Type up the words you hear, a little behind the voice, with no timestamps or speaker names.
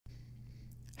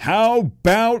How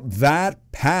about that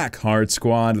pack, Heart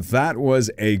Squad? That was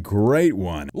a great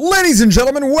one. Ladies and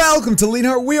gentlemen, welcome to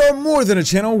Leonhart. We are more than a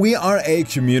channel. We are a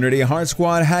community. Heart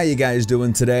Squad, how you guys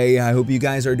doing today? I hope you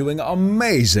guys are doing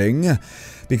amazing.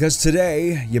 Because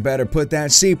today, you better put that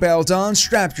seatbelt on,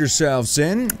 strap yourselves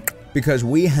in, because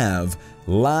we have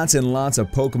lots and lots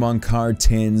of Pokemon card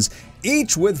tins,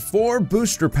 each with 4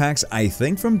 booster packs, I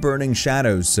think from Burning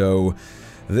Shadows. So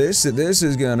this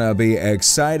is gonna be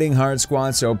exciting, Heart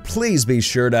Squad, so please be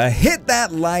sure to hit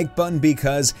that like button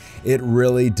because it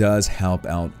really does help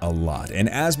out a lot. And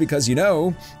because you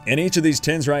know, in each of these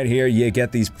tins right here, you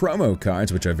get these promo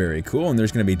cards, which are very cool, and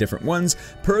there's gonna be different ones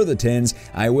per the tins.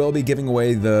 I will be giving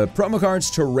away the promo cards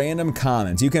to random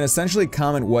comments. You can essentially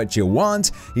comment what you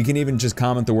want. You can even just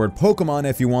comment the word Pokemon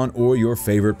if you want, or your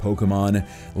favorite Pokemon.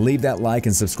 Leave that like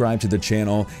and subscribe to the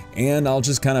channel, and I'll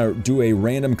just kind of do a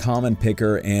random comment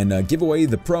picker and give away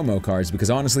the promo cards,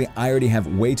 because honestly, I already have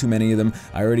way too many of them.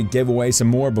 I already gave away some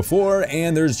more before,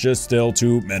 and there's just still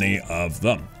too many of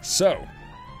them. So,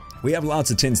 we have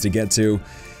lots of tins to get to.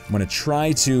 I'm going to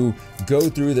try to go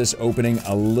through this opening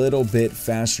a little bit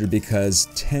faster because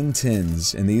 10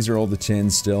 tins, and these are all the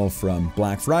tins still from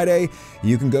Black Friday.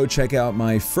 You can go check out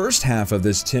my first half of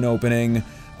this tin opening.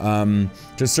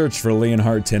 Just search for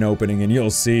Leonhart tin opening and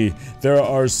you'll see there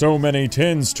are so many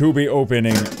tins to be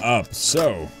opening up.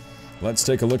 So, let's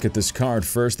take a look at this card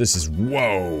first. This is,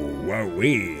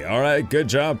 whoa-wee. Alright, good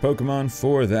job, Pokemon,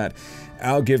 for that.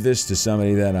 I'll give this to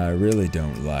somebody that I really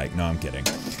don't like. No, I'm kidding.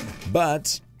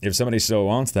 But if somebody still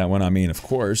wants that one, I mean, of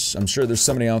course, I'm sure there's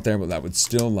somebody out there that would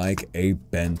still like a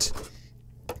bent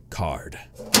card.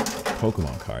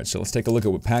 Pokemon cards. So let's take a look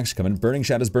at what packs come in. Burning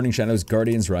Shadows,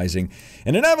 Guardians Rising,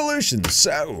 and an Evolution.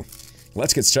 So,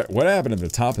 let's get started. What happened at the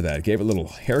top of that? It gave a little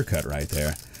haircut right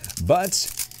there.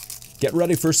 But, get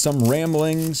ready for some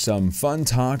rambling, some fun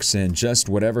talks, and just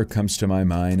whatever comes to my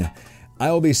mind.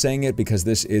 I will be saying it because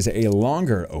this is a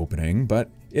longer opening, but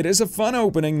it is a fun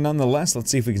opening nonetheless. Let's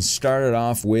see if we can start it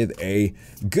off with a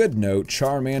good note.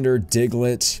 Charmander,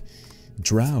 Diglett,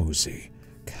 Drowsy,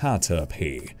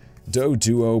 Caterpie,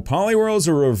 Doduo. Poliwhirl's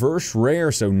a reverse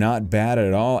rare, so not bad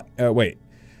at all. Wait.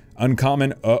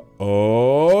 Uncommon.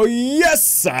 Oh,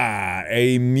 yes!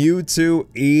 A Mewtwo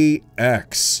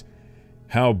EX.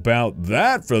 How about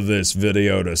that for this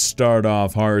video to start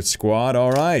off, Heart Squad?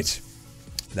 Alright.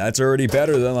 That's already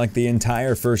better than like the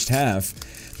entire first half,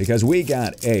 because we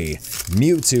got a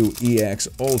Mewtwo EX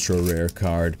Ultra Rare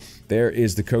card. There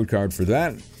is the code card for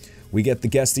that. We get the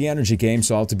Guess the Energy game,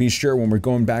 so I'll have to be sure when we're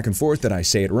going back and forth that I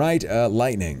say it right.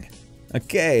 Lightning.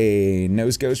 Okay,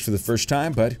 Nose Ghost for the first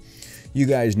time, but you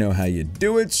guys know how you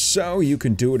do it, so you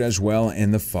can do it as well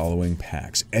in the following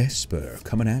packs. Esper,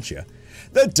 coming at you.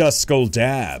 The Duskull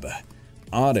Dab.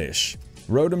 Oddish.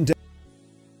 Rotom Dab.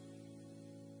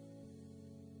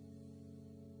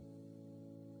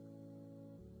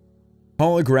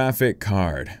 Holographic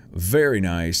card. Very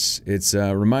nice. It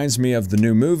reminds me of the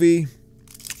new movie,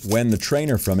 when the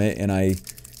trainer from it, and I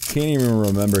can't even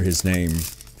remember his name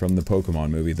from the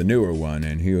Pokemon movie, the newer one,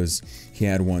 and he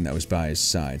had one that was by his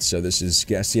side. So this is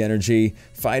Guess the Energy,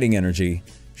 Fighting Energy,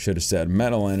 should have said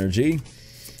Metal Energy,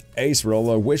 Ace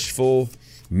Rolla, Wishful,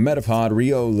 Metapod,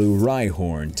 Riolu,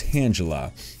 Rhyhorn,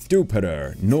 Tangela,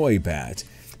 Dewpider, Noibat,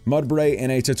 Mudbray,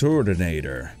 and a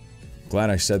Turtonator.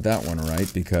 Glad I said that one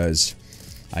right, because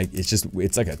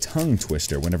it's like a tongue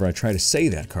twister whenever I try to say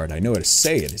that card. I know how to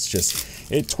say it, it's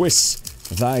just, it twists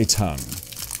thy tongue.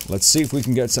 Let's see if we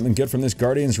can get something good from this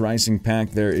Guardians Rising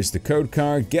pack. There is the code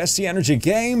card. Guess the Energy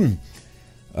game.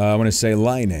 I want to say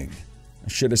Lightning. I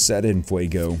should have said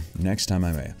Fuego. Next time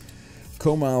I may.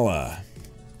 Komala,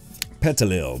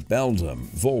 Petalil, Beldum,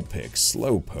 Vulpix,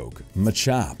 Slowpoke,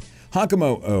 Machop,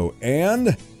 Hakamo'o,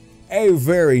 and a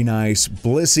very nice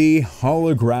Blissey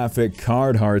holographic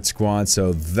card, Heart Squad.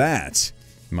 So that,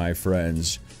 my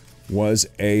friends, was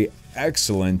a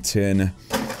excellent tin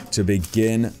to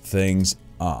begin things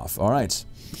off. Alright,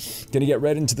 gonna get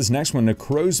right into this next one,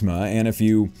 Necrozma, and if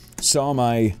you saw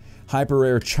my Hyper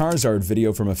Rare Charizard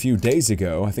video from a few days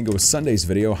ago, I think it was Sunday's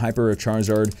video, Hyper Rare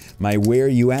Charizard, my Where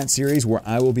You At series, where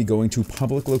I will be going to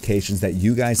public locations that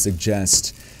you guys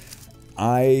suggest.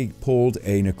 I pulled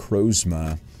a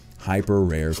Necrozma Hyper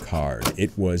Rare card.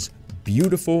 It was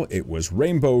beautiful, it was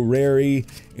rainbow rare-y,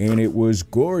 and it was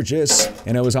gorgeous,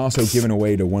 and I was also given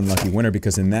away to one lucky winner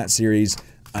because in that series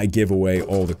I give away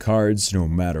all the cards no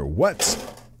matter what.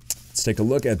 Let's take a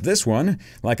look at this one.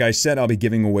 Like I said, I'll be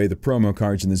giving away the promo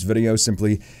cards in this video.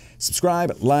 Simply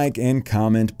subscribe, like, and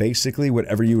comment. Basically,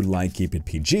 whatever you would like. Keep it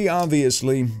PG,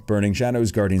 obviously. Burning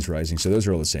Shadows, Guardians Rising, so those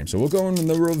are all the same. So we'll go in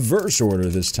the reverse order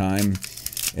this time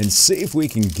and see if we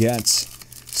can get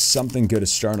something good to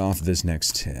start off this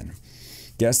next tin.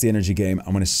 Guess the energy game.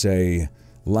 I'm going to say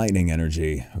lightning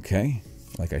energy, okay?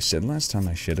 Like I said last time,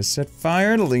 I should have set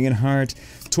fire to Leonhart.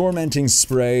 Tormenting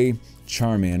Spray,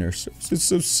 Charmander,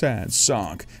 so sad,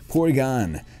 Sock,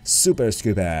 Porygon, Super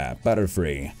Scooper,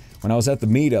 Butterfree. When I was at the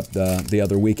meetup the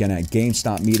other weekend at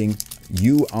GameStop meeting,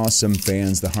 you awesome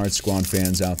fans, the Heart Squad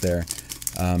fans out there,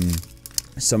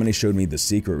 somebody showed me the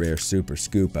secret rare Super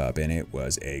Scoop Up, and it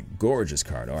was a gorgeous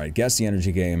card. Alright, guess the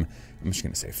energy game. I'm just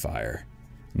gonna say fire.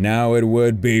 Now it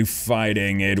would be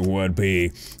fighting, it would be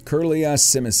Curlia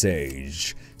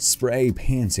Simisage, Spray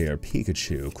Pansear,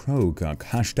 Pikachu, Croagunk,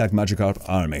 hashtag Magikarp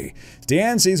Army.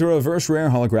 Diancee's a reverse rare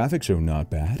holographic, so not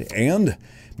bad. And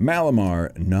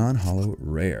Malamar, non-holo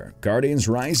rare. Guardians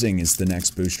Rising is the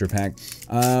next booster pack.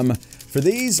 For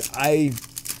these, I'm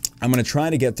going to try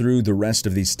to get through the rest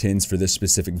of these tins for this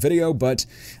specific video, but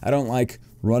I don't like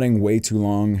running way too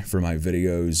long for my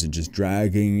videos and just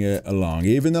dragging it along.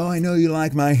 Even though I know you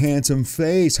like my handsome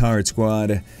face, Heart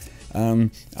Squad.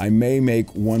 I may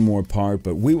make one more part,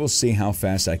 but we will see how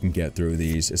fast I can get through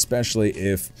these, especially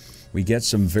if we get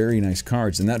some very nice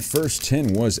cards. And that first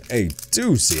tin was a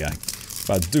doozy, if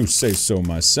I do say so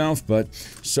myself, but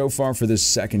so far for this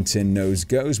second tin, nose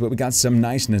goes. But we got some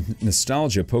nice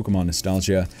nostalgia, Pokemon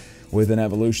nostalgia, with an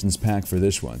evolutions pack for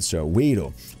this one. So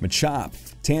Weedle, Machop,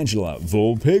 Tangela,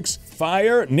 Vulpix,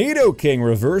 Fire, Nidoking,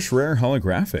 reverse rare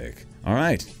holographic.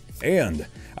 Alright, and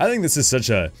I think this is such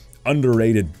a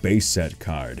underrated base set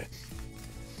card.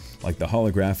 Like the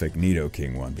holographic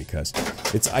Nidoking one, because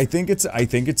I think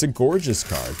it's a gorgeous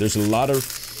card. There's a lot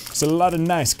of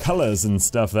nice colors and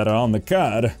stuff that are on the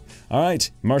card.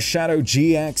 Alright, Marshadow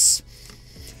GX.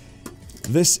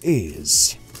 This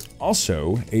is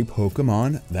also a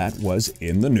Pokemon that was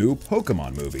in the new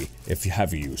Pokemon movie.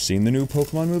 Have you seen the new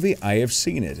Pokemon movie? I have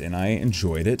seen it, and I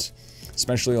enjoyed it.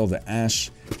 Especially all the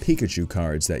Ash Pikachu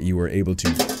cards that you were able to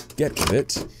get with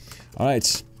it.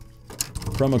 Alright.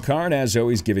 Promo card, as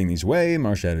always, giving these away.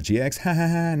 Marshadow GX. Ha ha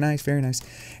ha. Nice, very nice.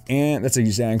 And that's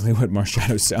exactly what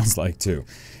Marshadow sounds like, too.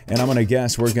 And I'm gonna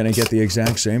guess we're gonna get the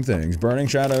exact same things. Burning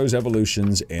Shadows,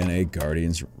 Evolutions, and a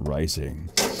Guardians Rising.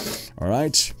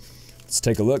 Alright. Let's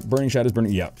take a look. Burning Shadows,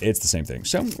 yeah, it's the same thing.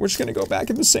 So, we're just gonna go back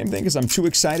at the same thing because I'm too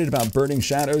excited about Burning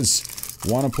Shadows.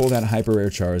 Want to pull that Hyper Rare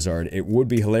Charizard. It would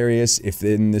be hilarious if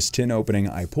in this tin opening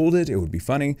I pulled it. It would be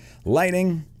funny.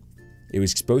 Lightning. It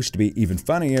was supposed to be even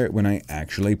funnier when I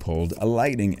actually pulled a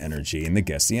Lightning Energy in the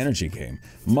Guess the Energy game.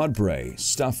 Mudbray,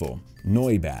 Stuffle,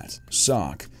 Noibat,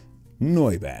 Sock,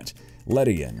 Noibat,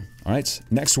 Ledian. Alright,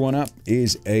 next one up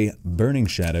is a Burning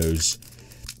Shadows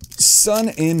Sun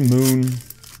and Moon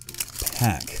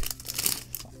pack.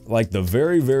 Like the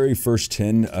very first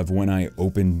tin of when I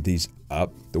opened these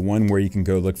up, the one where you can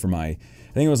go look for my, I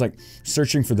think it was like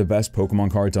searching for the best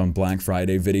Pokemon cards on Black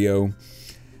Friday video.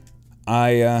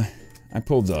 I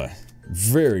pulled a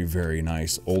very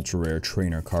nice ultra rare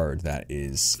trainer card that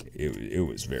it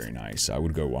was very nice. I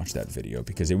would go watch that video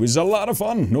because it was a lot of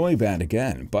fun. Noibat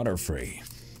again, Butterfree,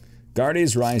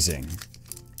 Guardians Rising.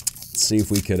 Let's see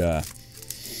if we could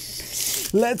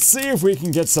let's see if we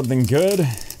can get something good.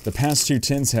 The past two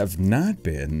tins have not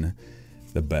been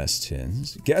the best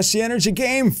tins. Guess the energy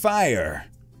game, fire.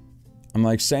 I'm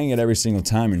like saying it every single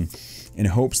time in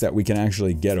hopes that we can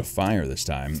actually get a fire this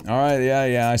time. Alright,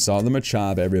 yeah, I saw the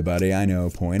Machop, everybody, I know,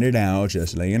 pointed out,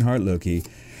 just Leonhart looky.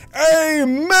 A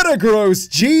Metagross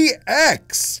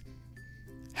GX!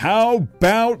 How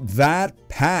about that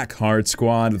pack, Heart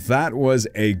Squad? That was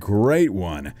a great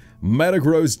one.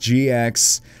 Metagross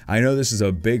GX. I know this is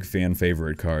a big fan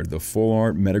favorite card, the full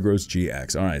art Metagross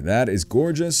GX. Alright, that is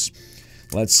gorgeous.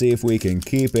 Let's see if we can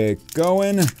keep it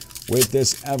going with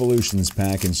this Evolutions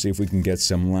pack and see if we can get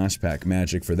some last pack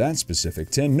magic for that specific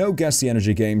tin. No Guess the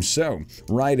Energy game, so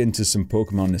right into some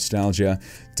Pokemon nostalgia.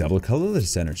 Double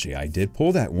Colorless Energy. I did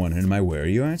pull that one in my Where Are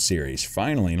You At series.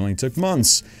 Finally, it only took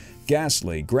months.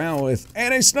 Ghastly, Growlithe,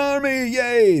 and a Snarmy!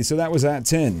 Yay! So that was that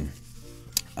tin.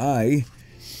 I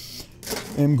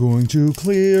am going to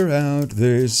clear out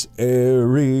this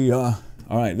area.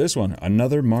 Alright, this one.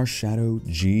 Another Marshadow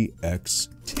GX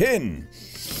tin.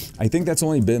 I think that's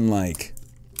only been like,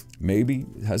 maybe,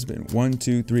 it has been 1,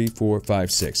 2, 3, 4,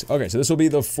 5, 6. Okay, so this will be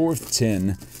the fourth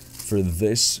tin for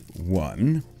this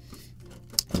one.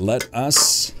 Let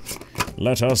us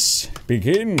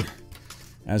begin.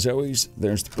 As always,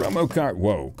 there's the promo card.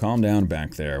 Whoa, calm down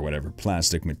back there, whatever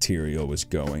plastic material was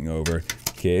going over.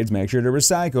 Kids, make sure to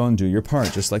recycle and do your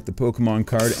part, just like the Pokemon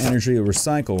card Energy will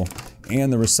recycle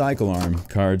and the Recycle Arm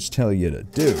cards tell you to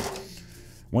do.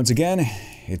 Once again,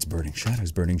 it's Burning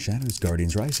Shadows,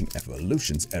 Guardians Rising,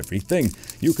 Evolutions, everything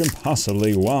you can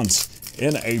possibly want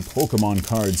in a Pokemon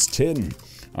cards tin.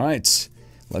 Alright,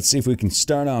 let's see if we can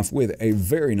start off with a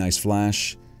very nice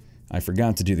flash. I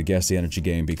forgot to do the Guess the Energy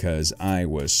game because I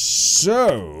was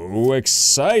so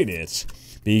excited.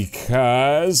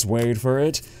 Because, wait for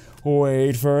it,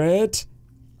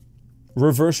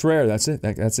 reverse rare, that's it,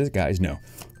 that's it guys, no.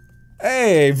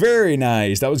 Hey, very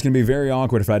nice. That was going to be very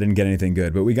awkward if I didn't get anything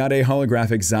good, but we got a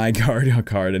holographic Zygarde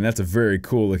card, and that's a very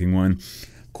cool looking one.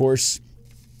 Of course,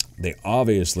 they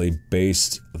obviously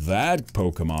based that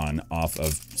Pokemon off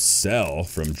of Cell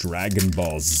from Dragon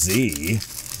Ball Z.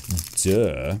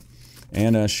 Duh.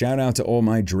 And a shout out to all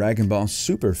my Dragon Ball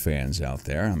Super fans out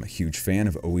there. I'm a huge fan,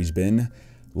 have always been.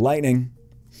 Lightning.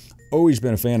 Always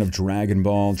been a fan of Dragon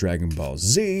Ball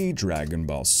Z, Dragon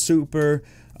Ball Super,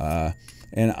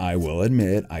 and I will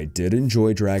admit, I did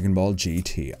enjoy Dragon Ball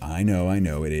GT. I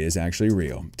know, it is actually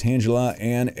real. Tangela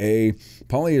and a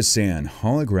Polyasan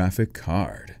holographic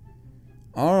card.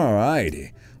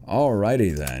 Alrighty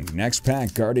then. Next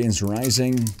pack, Guardians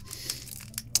Rising.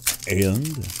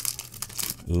 And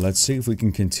let's see if we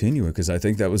can continue it, because I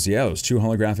think that was, yeah, it was 2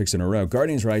 holographics in a row.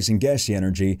 Guardians Rising, Guess the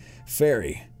Energy,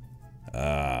 Fairy.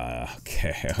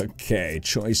 Okay.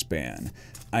 Choice Band,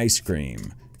 Ice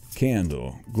Cream,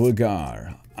 Candle,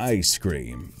 Gligar, Ice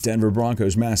Cream, Denver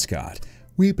Broncos mascot,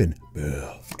 Weepin'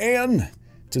 Bill, and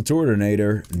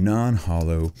Tortornator,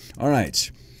 non-holo.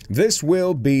 Alright, this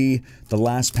will be the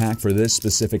last pack for this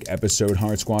specific episode,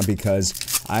 Heart Squad, because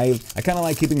I kind of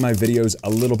like keeping my videos a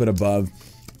little bit above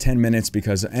 10 minutes,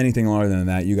 because anything longer than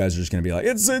that, you guys are just going to be like,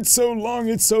 it's so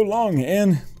long,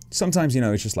 and sometimes, you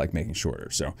know, it's just like making shorter.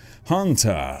 So,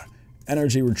 Haunter,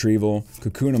 Energy Retrieval,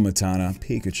 Kakuna Matana,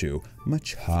 Pikachu,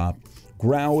 Machop,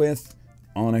 Growlithe,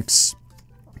 Onix,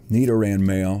 Nidoran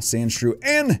Male, Sandshrew,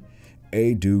 and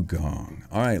a Dugong.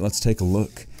 Alright, let's take a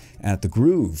look at the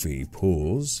groovy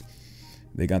pulls.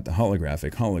 They got the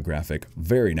holographic,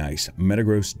 very nice,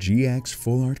 Metagross GX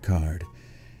Full Art card.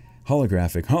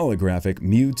 Holographic,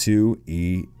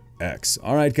 Mewtwo EX.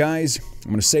 Alright guys, I'm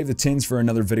going to save the tins for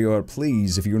another video.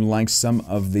 Please, if you like some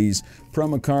of these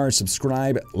promo cards,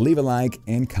 subscribe, leave a like,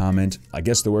 and comment, I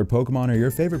guess the word Pokemon or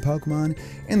your favorite Pokemon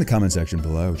in the comment section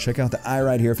below. Check out the eye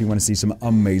right here if you want to see some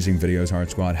amazing videos,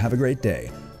 Heart Squad. Have a great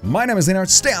day. My name is Leonhart.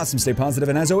 Stay awesome, stay positive,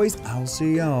 and as always, I'll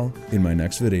see y'all in my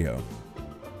next video.